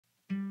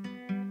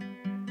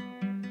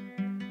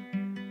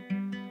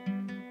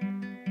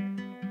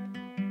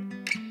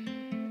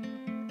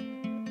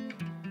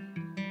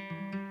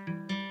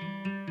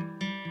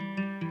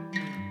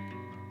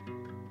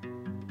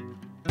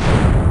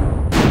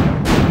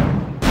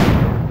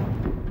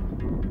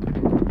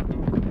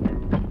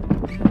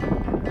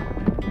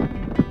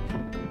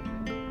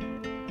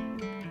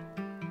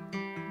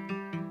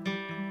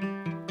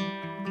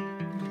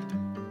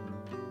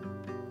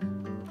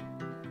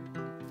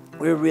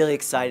We're really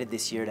excited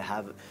this year to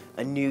have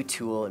a new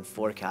tool in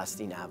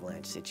forecasting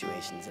avalanche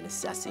situations and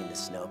assessing the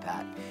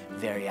snowpack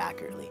very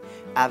accurately.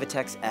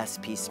 Avatech's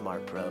SP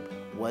Smart Probe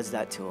was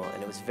that tool,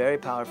 and it was very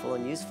powerful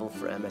and useful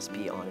for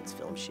MSP on its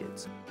film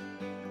shoots.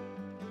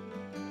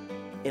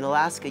 In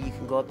Alaska, you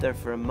can go up there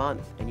for a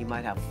month and you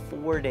might have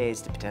 4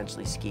 days to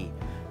potentially ski.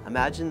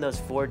 Imagine those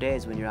 4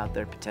 days when you're out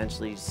there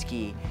potentially to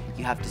ski,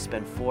 you have to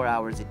spend 4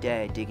 hours a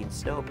day digging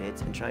snow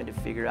pits and trying to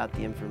figure out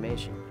the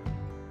information.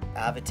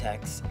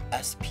 Avatech's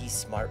SP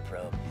Smart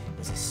Probe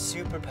is a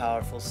super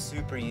powerful,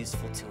 super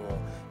useful tool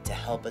to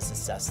help us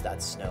assess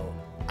that snow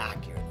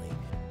accurately.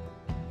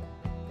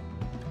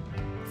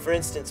 For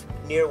instance,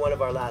 near one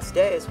of our last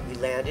days, we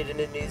landed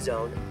in a new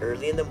zone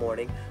early in the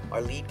morning.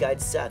 Our lead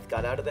guide Seth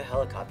got out of the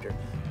helicopter,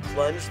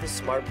 plunged the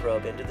Smart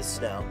Probe into the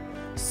snow,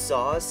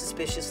 saw a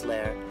suspicious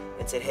layer,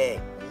 and said, "Hey,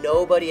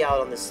 nobody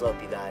out on the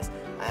slope, you guys.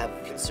 I have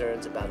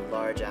concerns about a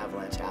large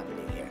avalanche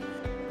happening here."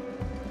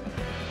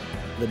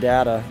 The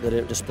data that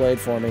it displayed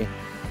for me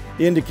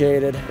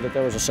indicated that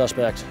there was a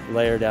suspect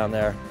layer down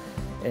there.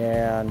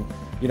 And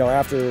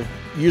after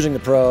using the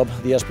probe,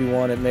 the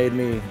SP1, it made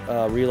me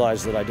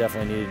realize that I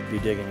definitely needed to be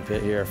digging a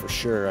pit here for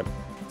sure.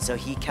 So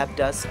he kept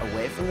us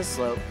away from the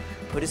slope,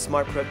 put his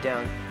Smart Probe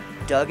down,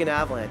 dug an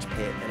avalanche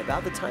pit, and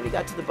about the time he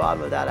got to the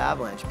bottom of that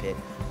avalanche pit,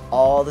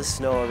 all the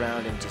snow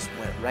around him just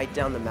went right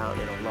down the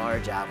mountain in a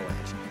large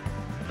avalanche.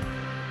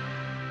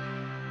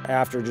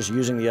 After just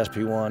using the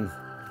SP1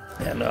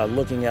 and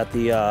looking at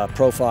the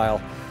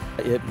profile,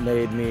 it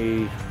made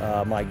me,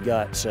 my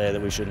gut say that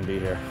we shouldn't be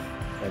here.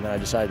 And then I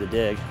decided to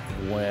dig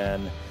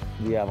when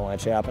the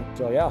avalanche happened.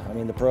 So yeah, I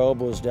mean, the probe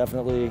was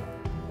definitely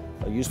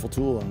a useful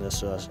tool in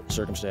this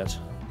circumstance.